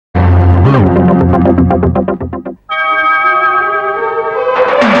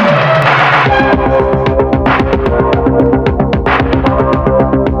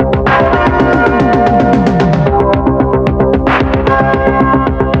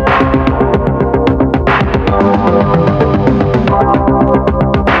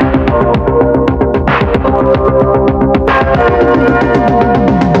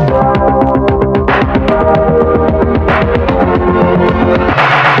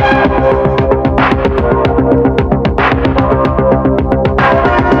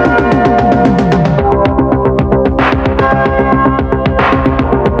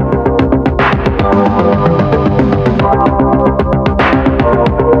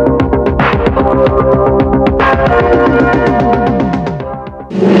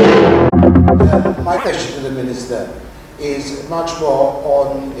Minister is much more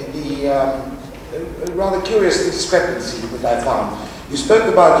on the rather curious discrepancy that I found. You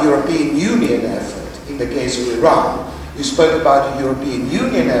spoke about European Union effort in the case of Iran. You spoke about the European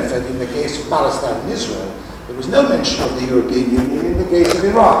Union effort in the case of Palestine and Israel. There was no mention of the European Union in the case of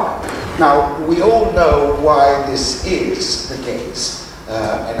Iraq. Now, we all know why this is the case,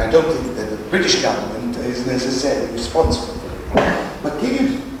 and I don't think that the British government is necessarily responsible for it. But can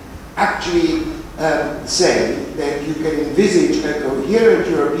you actually say that you can envisage a coherent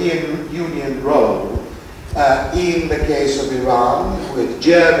European Union role in the case of Iran, with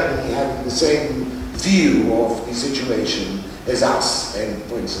Germany having the same view of the situation as us, and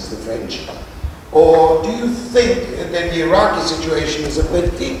for instance the French? Or do you think that the Iraqi situation is a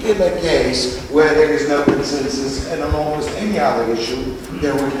particular case where there is no consensus, and on almost any other issue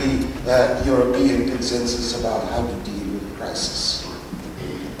there would be European consensus about how to deal with the crisis?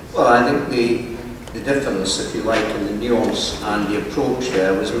 Well, I think the difference, if you like, in the nuance and the approach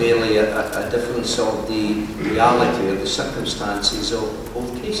there was merely a difference of the reality of the circumstances of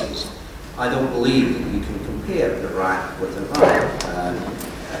both cases. I don't believe that you can compare Iraq with Iran.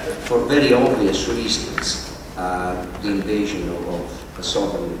 For very obvious reasons, the invasion of a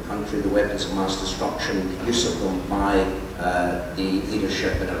sovereign country, the weapons of mass destruction, the use of them by the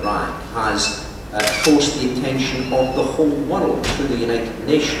leadership in Iraq has forced the attention of the whole world through the United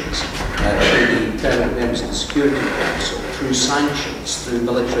Nations, through the permanent members of the Security Council, through sanctions, through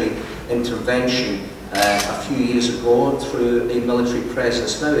military intervention a few years ago, through a military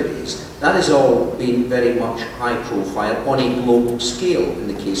presence nowadays. That has all been very much high profile on a global scale in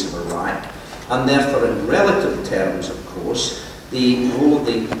the case of Iraq, and therefore in relative terms, of course, the role of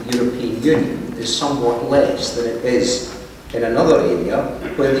the European Union is somewhat less than it is in another area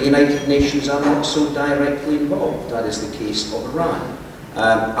where the United Nations are not so directly involved. That is the case of Iran.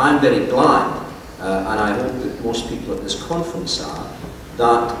 I'm very glad, and I hope that most people at this conference are,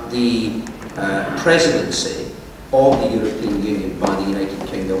 that the presidency of the European Union by the United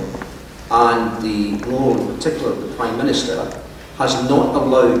Kingdom and the role in particular of the Prime Minister has not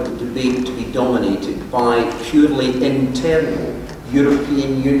allowed the debate to be dominated by purely internal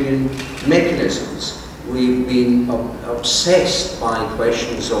European Union mechanisms. We've been obsessed by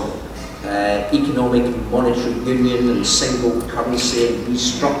questions of economic and monetary union and single currency and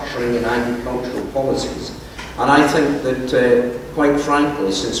restructuring and agricultural policies. And I think that, quite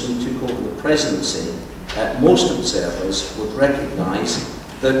frankly, since we took over the presidency, most observers would recognise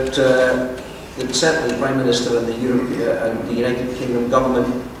that, that certainly the Prime Minister and the United Kingdom government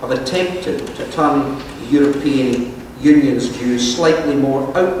have attempted to turn the European Union's views slightly more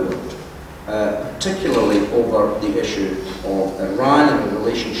outward, particularly over the issue of Iran and the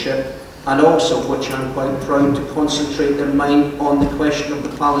relationship, and also, which I'm quite proud, to concentrate their mind on the question of the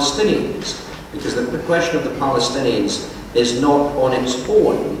Palestinians, because the question of the Palestinians is not on its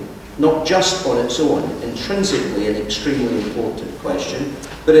own, not just on its own, intrinsically an extremely important question,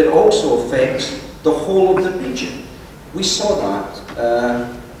 but it also affects the whole of the region. We saw that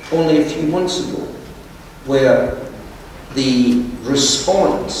only a few months ago, where the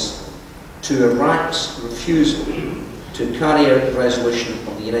response to Iraq's refusal to carry out the resolution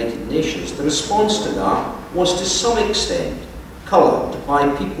of the United Nations, the response to that was to some extent coloured by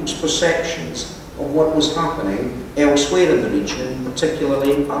people's perceptions of what was happening elsewhere in the region,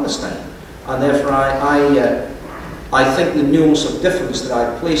 particularly in Palestine. And therefore I think the nuance of difference that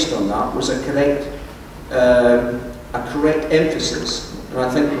I placed on that was a correct emphasis, and I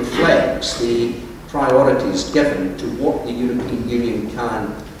think reflects the priorities given to what the European Union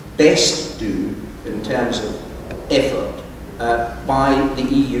can best do in terms of effort by the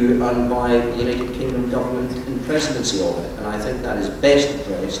EU and by the United Kingdom government in presidency of it. And I think that is best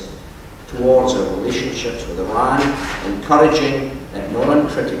addressed towards our relationships with Iran, encouraging, not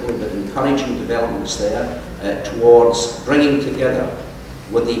uncritically, but encouraging developments there towards bringing together,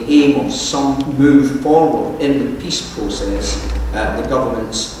 with the aim of some move forward in the peace process, the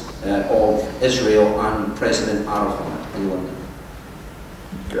governments of Israel and President Arafat in London.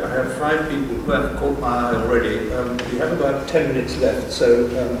 I have 5 people who have caught my eye already. We have about 10 minutes left, so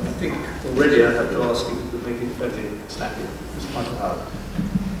I think already I have to ask you to make it fairly snappy. Mr. Michael Howard.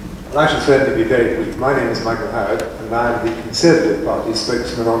 Well, I shall certainly be very brief. My name is Michael Howard, and I am the Conservative Party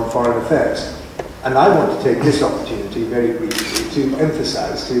spokesman on foreign affairs. And I want to take this opportunity very briefly to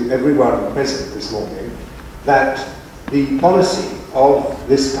emphasise to everyone present this morning that the policy of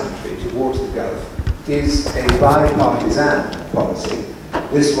this country towards the Gulf is a bipartisan policy.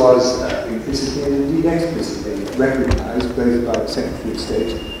 This was implicitly and indeed explicitly recognised both by the Secretary of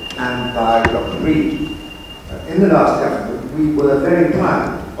State and by Dr. REID. In the last government, we were very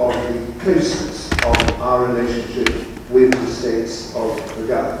proud of the closeness on our relationship with the states of the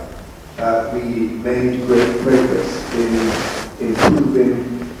Gulf. We made great progress in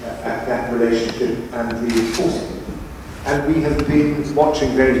improving that relationship and reinforcing it. And we have been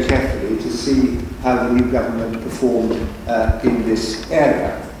watching very carefully to see how the new government performed in this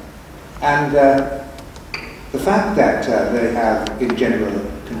area. And the fact that they have, in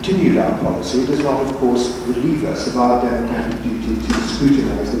general, continued our policy does not, of course, relieve us of our democratic duty to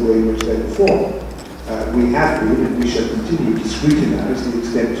scrutinise the way in which they perform. We have been, and we shall continue to scrutinise the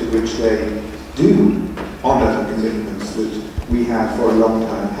extent to which they do honour the commitments that we have for a long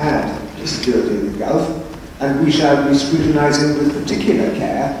time had to security in the Gulf, and we shall be scrutinising with particular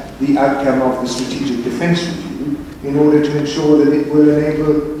care the outcome of the Strategic Defence Review in order to ensure that it will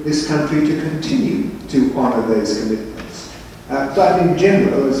enable this country to continue to honour those commitments. But in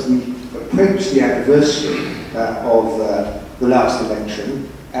general, as we approach the anniversary of the last election,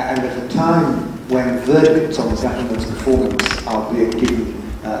 and at a time when verdicts on the government's performance are being given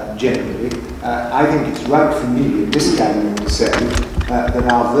generally, I think it's right for me in this gathering to say that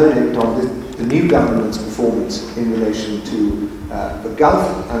our verdict on the new government's performance in relation to the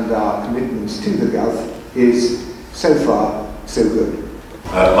Gulf and our commitments to the Gulf is so far so good.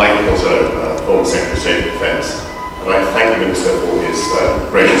 Michael Hilto, former Secretary of State of Defence. I'd like to thank the Minister for his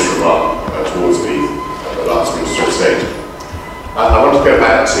gracious remark towards me at the last Minister of State. I want to go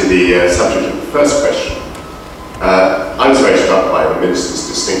back to the subject of the first question. I was very struck by the Minister's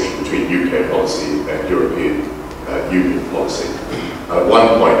distinction between UK policy and European Union policy. At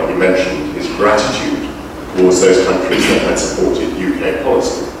one point he mentioned his gratitude towards those countries that had supported UK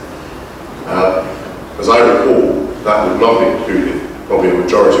policy. As I recall, that would not have included probably a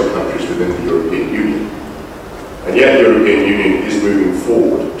majority of countries within the European Union. And yet the European Union is moving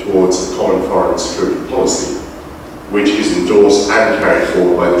forward towards a common foreign security policy, which is endorsed and carried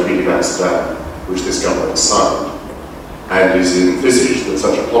forward by the Treaty of Amsterdam, which this government signed, and is envisaged that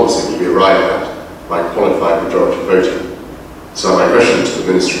such a policy will be arrived at by qualified majority voting. So my question to the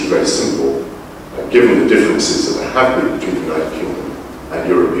Minister is very simple. Given the differences that there have been between the United Kingdom and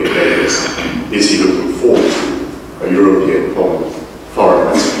European neighbours, is he looking forward to a European common foreign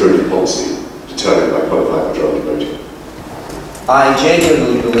and security policy determined by qualified majority voting? I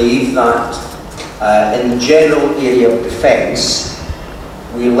genuinely believe that in the general area of defence,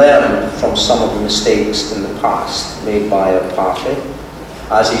 we learned from some of the mistakes in the past made by our party.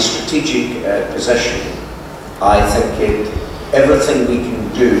 As a strategic position, I think everything we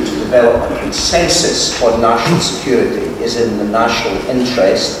can do to develop a consensus on national security is in the national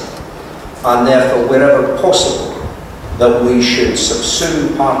interest, and therefore wherever possible that we should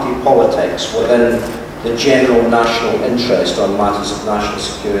subsume party politics within the general national interest on matters of national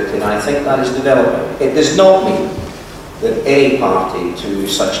security, and I think that is developing. It does not mean that any party to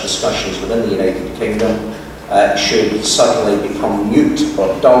such discussions within the United Kingdom should suddenly become mute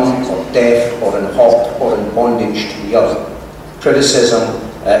or dumb or deaf or in hock or in bondage to the other. Criticism,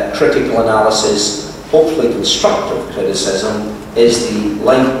 critical analysis, hopefully constructive criticism is the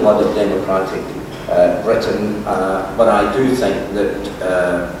lifeblood of democratic Britain, but I do think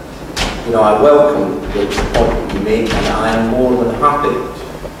that I welcome the point that you make, and I am more than happy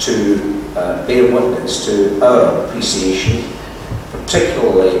to bear witness to our appreciation,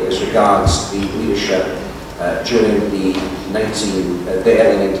 particularly as regards the leadership during the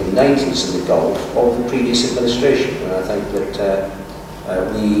early 1990s in the Gulf of the previous administration. And I think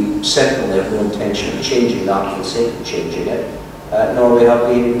that we certainly have no intention of changing that for the sake of changing it, nor we have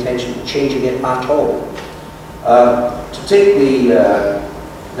the intention of changing it at all. To take the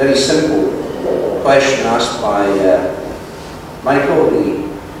very simple question asked by Michael, the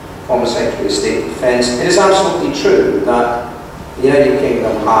former Secretary of State of Defence, it is absolutely true that the United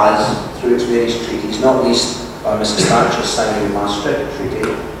Kingdom has, through its various treaties, not least by Mrs Thatcher's signing the Maastricht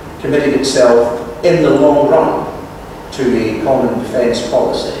Treaty, committed itself in the long run to a common defence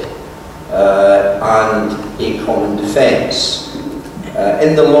policy and a common defence.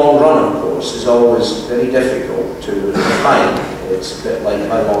 In the long run, of course, is always very difficult to define. It's a bit like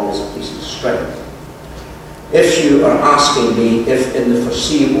how long is a piece of string. If you are asking me if in the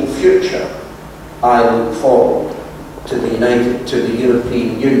foreseeable future I look forward to the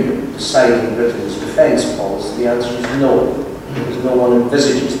European Union deciding Britain's defence policy, the answer is no, because no one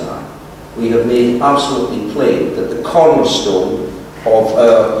envisages that. We have made absolutely plain that the cornerstone of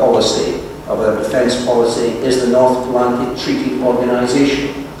our policy, of our defence policy, is the North Atlantic Treaty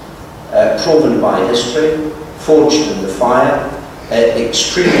Organisation, proven by history, forged in the fire,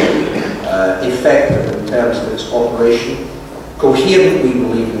 extremely effective in terms of its operation, coherent, we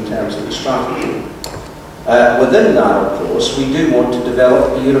believe, in terms of its strategy. Within that, of course, we do want to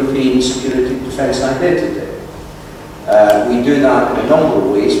develop a European security defence identity. We do that in a number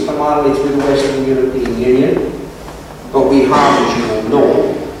of ways, primarily through the Western European Union, but we have, as you will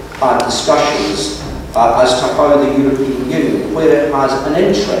know, had discussions as to how the European Union, where it has an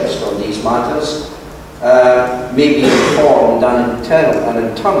interest on these matters, may be informed and in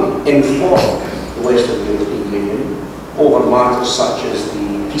turn inform the Western European Union over matters such as the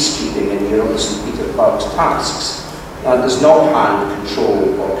peacekeeping in Europe, St. Petersburg's tasks, and does not hand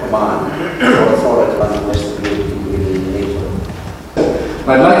control or command or authority on the Western European Union and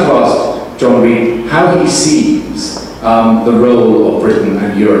NATO. I'd like to ask John Reid how he sees the role of Britain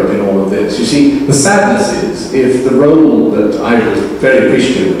and Europe in all of this. You see, the sadness is, if the role that I was very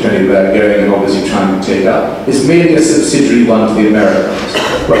appreciative of Tony Blair going and obviously trying to take up is merely a subsidiary one to the Americans.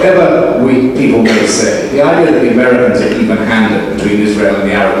 Whatever people may say, the idea that the Americans are even-handed between Israel and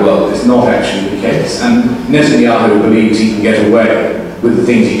the Arab world is not actually the case. And Netanyahu believes he can get away with the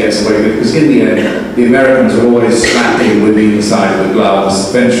things he gets away with, because in the end, the Americans are always slapping with the inside of the glove,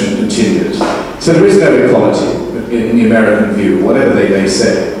 suspension continues. So there is no equality in the American view, whatever they may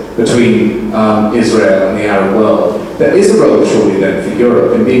say, between Israel and the Arab world. There is a role, surely, then, for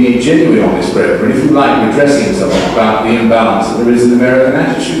Europe in being a genuine honest broker, and if you like, redressing something about the imbalance that there is in American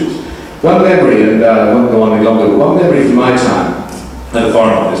attitudes. One memory, and I won't go on any longer, but one memory from my time at the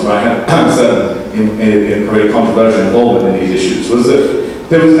Foreign Office, where I had certain in very controversial involvement in these issues, was that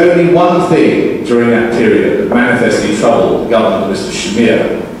there was only one thing during that period that manifestly troubled the government of Mr.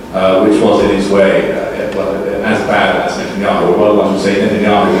 Shamir, which was in his way, as bad as Netanyahu, or well, one would say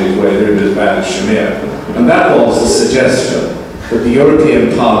Netanyahu in his way, they're as bad as Shamir. And that was the suggestion that the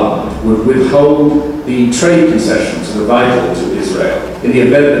European Parliament would withhold the trade concessions that are vital to Israel in the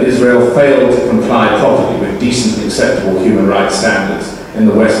event that Israel failed to comply properly with decent and acceptable human rights standards in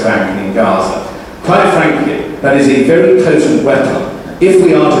the West Bank and in Gaza. Quite frankly, that is a very potent weapon. If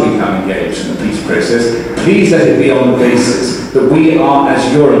we are to become engaged in the peace process, please let it be on the basis that we are,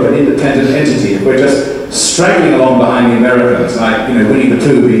 as Europe, an independent entity. If we're just straggling along behind the Americans, like Winnie the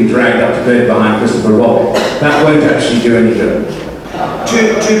Pooh being dragged up to bed behind Christopher Robin, that won't actually do any good.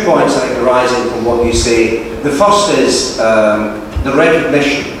 Two points I think arising from what you say. The first is the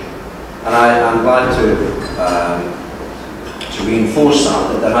recognition, and I'm glad to reinforce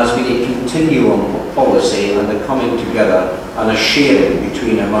that there has been a continuum of policy and a coming together and a sharing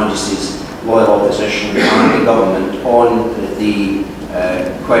between Her Majesty's loyal opposition and the government on the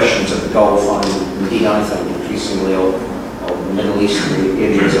questions of the Gulf and indeed I think increasingly of the Middle East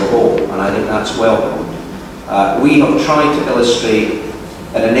area as a whole, and I think that's welcome. We have tried to illustrate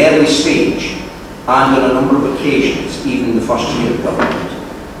at an early stage and on a number of occasions, even the first year of government,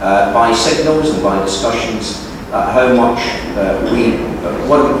 by signals and by discussions, how much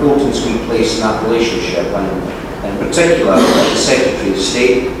what importance we place in that relationship, and in particular the Secretary of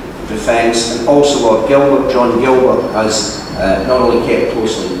State for Defence and also Lord Gilbert. John Gilbert has not only kept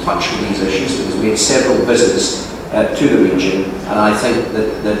closely in touch with these issues, but has made several visits to the region, and I think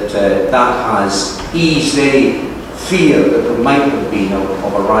that has eased any fear that there might have been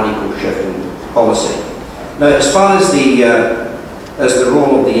of a radical shift in policy. Now, as far as the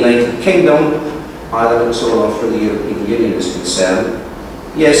role of the United Kingdom, either in or for the European Union is concerned,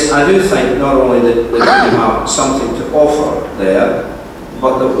 yes, I do think not only that we have something to offer there,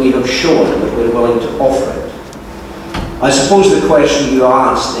 but that we have shown that we're willing to offer it. I suppose the question you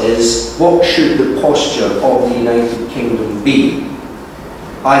asked is, what should the posture of the United Kingdom be?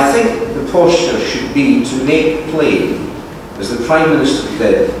 I think the posture should be to make plain, as the Prime Minister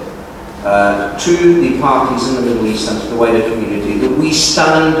did, to the parties in the Middle East and to the wider community, that we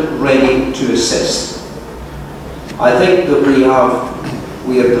stand ready to assist. I think that we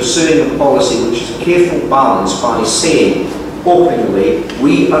are pursuing a policy which is a careful balance by saying openly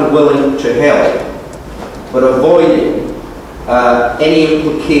we are willing to help, but avoiding any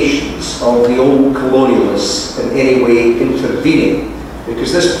implications of the old colonialists in any way intervening,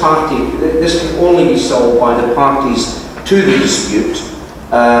 because this can only be solved by the parties to the dispute,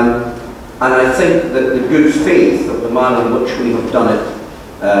 and I think that the good faith of the manner in which we have done it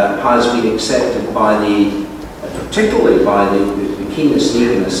has been accepted by particularly by the keenness and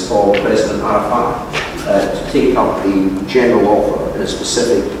eagerness of President Arafat to take up the general offer in a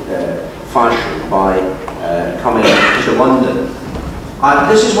specific fashion by coming to London.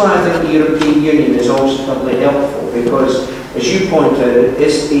 This is where I think the European Union is also doubly helpful, because, as you point out,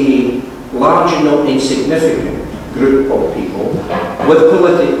 it's a large and not insignificant group of people with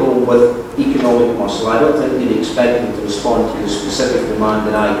political, with economic muscle. I don't think they'd expect them to respond to the specific demand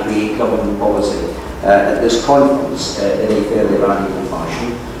that I create government policy at this conference in a fairly radical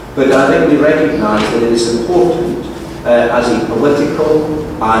fashion. But I think we recognise that it is important as a political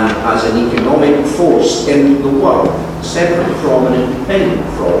and as an economic force in the world, separate from and independent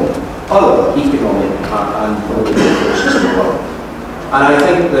from other economic and political forces in the world. And I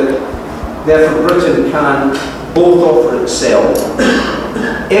think that therefore Britain can both offer itself,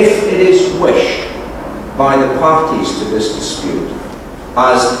 if it is wished by the parties to this dispute,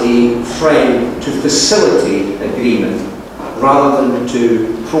 as a friend to facilitate agreement rather than to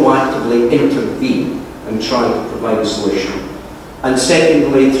proactively intervene and try to provide a solution. And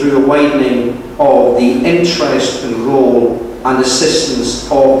secondly, through a widening of the interest and role and assistance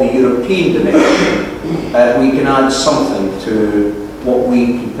of the European dimension, we can add something to what we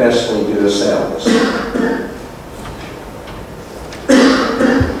can personally do ourselves.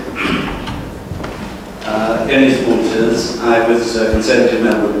 Dennis Waters. I was a Conservative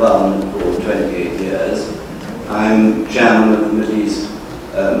Member of Parliament for 28 years. I'm Chairman of the Middle East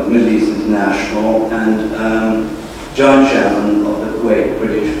International and Joint Chairman of the Kuwait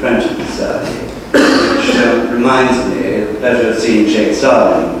British Friendship Society, which reminds me of the pleasure of seeing Sheikh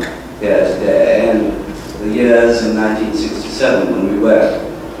Salim here today and the years in 1967 when we worked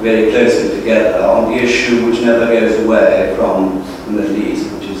very closely together on the issue which never goes away from the Middle East,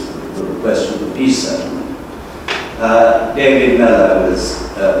 which is the question of the peace settlement. David Miller was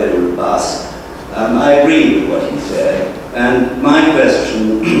very robust. I agree with what he said, and my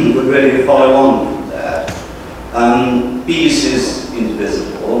question would really follow on from that. Peace is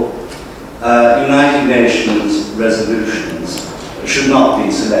indivisible. United Nations resolutions should not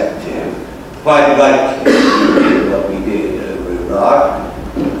be selective. Quite rightly, we did what we did over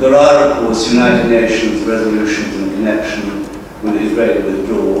Iraq. There are, of course, United Nations resolutions in connection with Israeli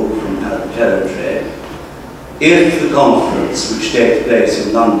withdrawal from Arab territory. If the conference, which takes place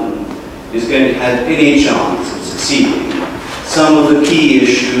in London, is going to have any chance of succeeding, some of the key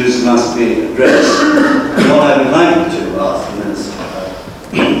issues must be addressed. And what I would like to ask the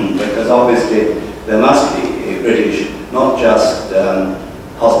Minister, because obviously there must be a British, not just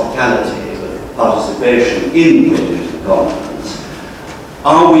hospitality, but participation in the conference,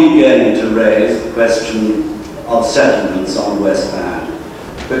 are we going to raise the question of settlements on the West Bank?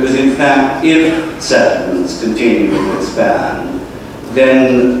 Because in fact, if settlements continue to expand,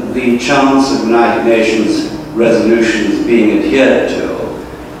 then the chance of United Nations resolutions being adhered to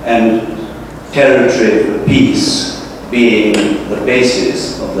and territory for peace being the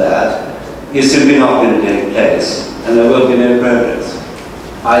basis of that is simply not going to take place, and there will be no progress.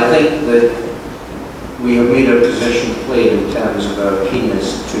 I think that we have made our position plain in terms of our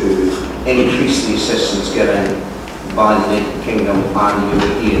keenness to increase the assistance given by the United Kingdom and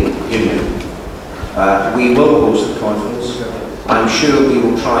the European Union. We will host the conference. I'm sure we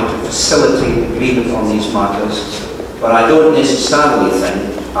will try to facilitate agreement on these matters, but I don't necessarily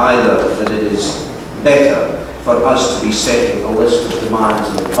think either that it is better for us to be setting a list of demands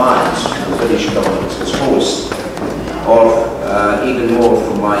in advance for the British government as host, or even more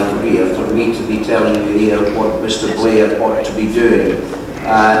from my career, for me to be telling you here what Mr. Blair ought to be doing.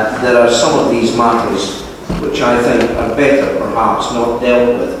 There are some of these matters which I think are better perhaps not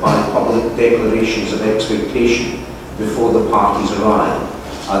dealt with by public declarations of expectation before the parties arrive.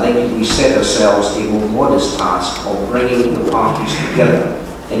 I think if we set ourselves a more modest task of bringing the parties together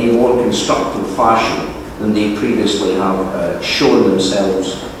in a more constructive fashion than they previously have shown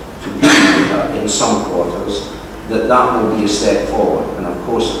themselves to be in some quarters, that will be a step forward. And of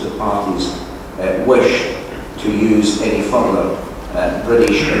course, if the parties wish to use any further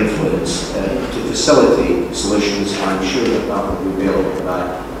British influence to facilitate solutions, I'm sure that will be available. But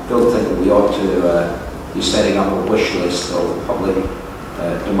I don't think that we ought to be setting up a wish list of public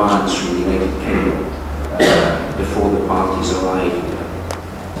demands from the United Kingdom before the parties arrive.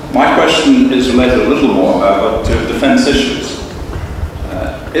 My question is related a little more to defence issues.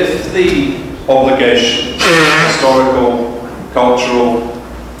 If the obligations, historical, cultural,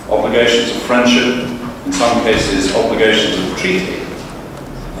 obligations of friendship, in some cases obligations of treaty,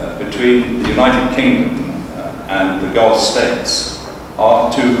 between the United Kingdom and the Gulf states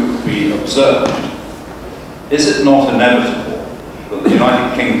are to be observed, is it not inevitable that the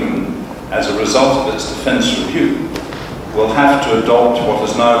United Kingdom, as a result of its defence review, will have to adopt what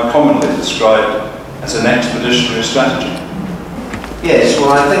is now commonly described as an expeditionary strategy? Yes,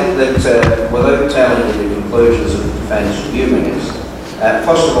 well, I think that without telling you the conclusions of the defence review, Minister,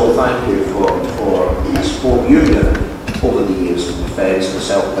 first of all, thank you for the support you've given over the years to defence,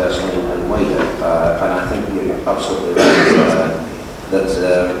 myself personally and wider, and I think you're absolutely right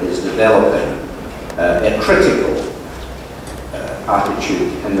that is developing a critical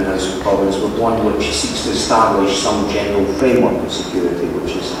attitude in the House of Commons, with one which seeks to establish some general framework of security,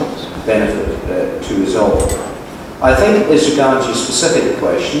 which is benefit to us all. I think as regards your specific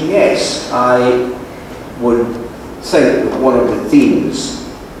question, yes, I would think that one of the themes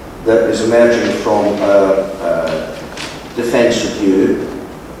that is emerging from a defence review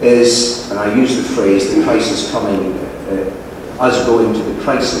is, and I use the phrase, the crisis coming, us going to the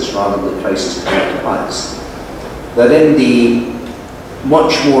crisis rather than the crisis coming to us. That in the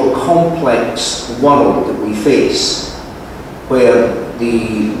much more complex world that we face, where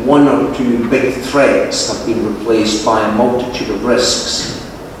the one or two big threats have been replaced by a multitude of risks,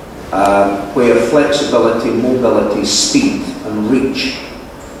 where flexibility, mobility, speed and reach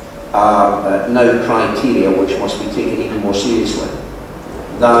are now criteria which must be taken even more seriously.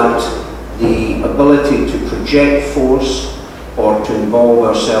 That the ability to project force or to involve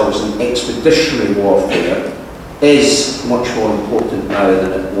ourselves in expeditionary warfare is much more important now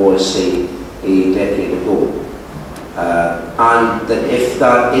than it was, say, a decade ago. And that if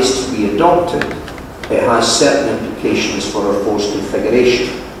that is to be adopted, it has certain implications for our force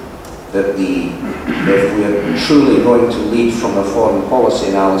configuration. That if we are truly going to lead from a foreign policy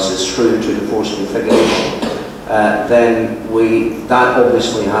analysis through to the force configuration, then that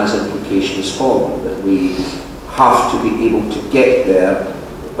obviously has implications for them. That we have to be able to get there,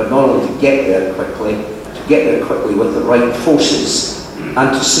 but not only to get there quickly, to get there quickly with the right forces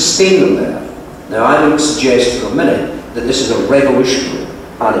and to sustain them there. Now, I don't suggest for a minute that this is a revolutionary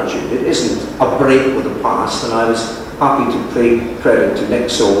attitude. It isn't a break with the past, and I was happy to pay credit to Nick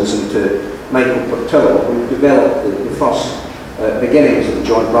Soles and to Michael Portillo, who developed the first beginnings of the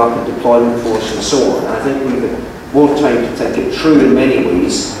Joint Rapid Deployment Force and so on. I think we've had more time to think it through in many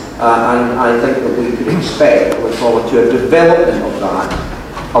ways, and I think that we could expect, look forward to a development of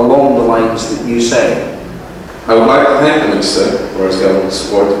that along the lines that you say. I would like to thank the Minister for his government's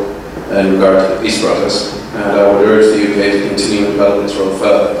support in regard to the peace process, and I would urge the UK to continue to develop its role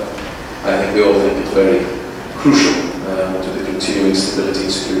further. I think we all think it's very crucial to the continuing stability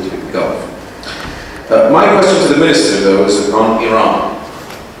and security of the Gulf. My question to the Minister, though, is on Iran.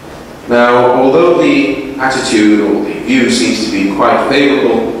 Now, although the attitude or the view seems to be quite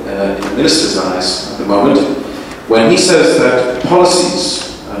favourable in the Minister's eyes at the moment, when he says that policies,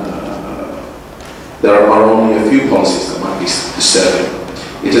 there are only a few policies that might be disturbing,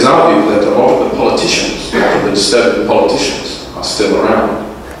 it is argued that a lot of the politicians, a lot of the disturbing politicians, are still around.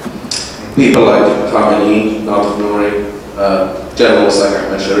 People like Khamenei, Natif Nouri, generals like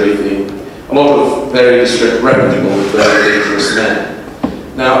Ahmed Sharifi, a lot of very reputable, very dangerous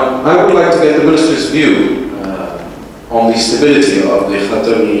men. Now, I would like to get the Minister's view on the stability of the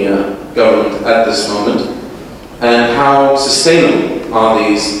Khatami government at this moment, and how sustainable are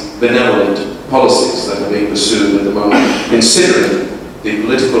these benevolent policies that are being pursued at the moment, considering the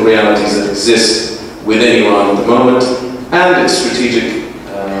political realities that exist within Iran at the moment, and its strategic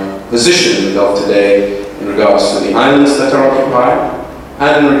position in the Gulf today in regards to the islands that are occupied,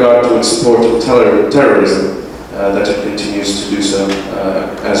 and in regard to its support of terrorism that it continues to do so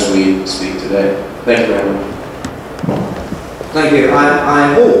as we speak today. Thank you very much. Thank you.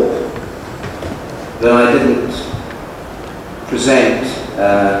 I hope that I didn't present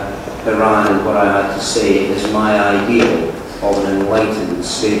Iran and what I had to say as my ideal of an enlightened,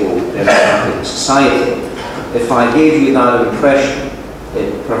 stable, democratic society. If I gave you that impression,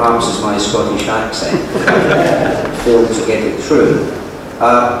 it perhaps is my Scottish accent that failed to get it through.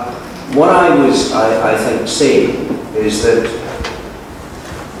 What I think, saying is that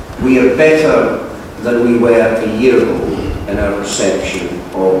we are better than we were a year ago in our perception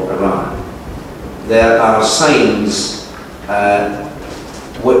of Iran. There are signs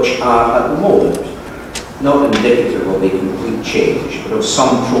which are at the moment not indicative of a complete change, but of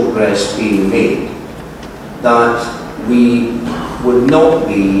some progress being made, that we would not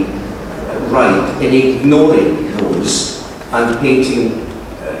be right in ignoring those and painting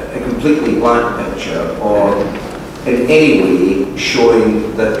a completely blank picture, or in any way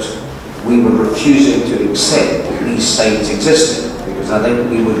showing that we were refusing to accept that these signs existed, because I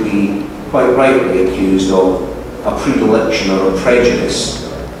think we would be quite rightly accused of a predilection or a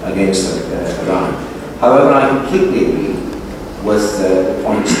prejudice against Iran. However, I completely agree with the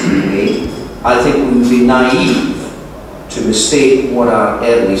points that you made. I think we would be naive to mistake what are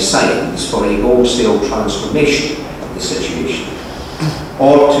early signs for a wholesale transformation of the situation,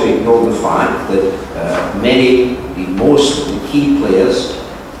 or to ignore the fact that most of the key players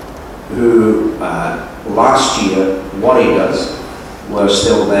who last year worried us were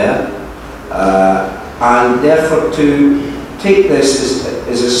still there, and therefore to take this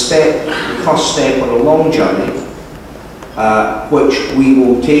as a step, the first step on a long journey, which we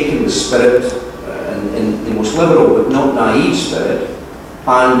will take in the spirit, in the most liberal but not naive spirit,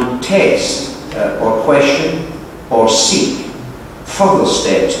 and test or question or seek further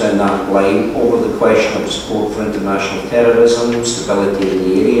steps down that line over the question of support for international terrorism, stability in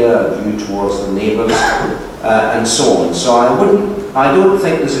the area, a view towards the neighbours, and so on. So I don't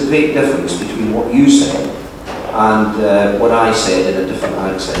think there's a great difference between what you said and what I said in a different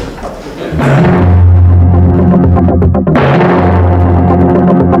accent.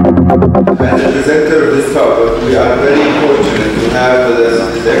 As the presenter of this topic, we are very fortunate to have with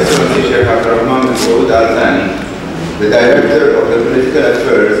us His Excellency Sheikh Abdurrahman bin Saud Al Thani, the Director of the Political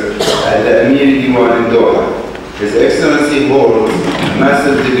Affairs at the Amir Diwan in Doha. His Excellency holds a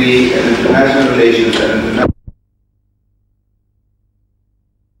Master's degree in International Relations and International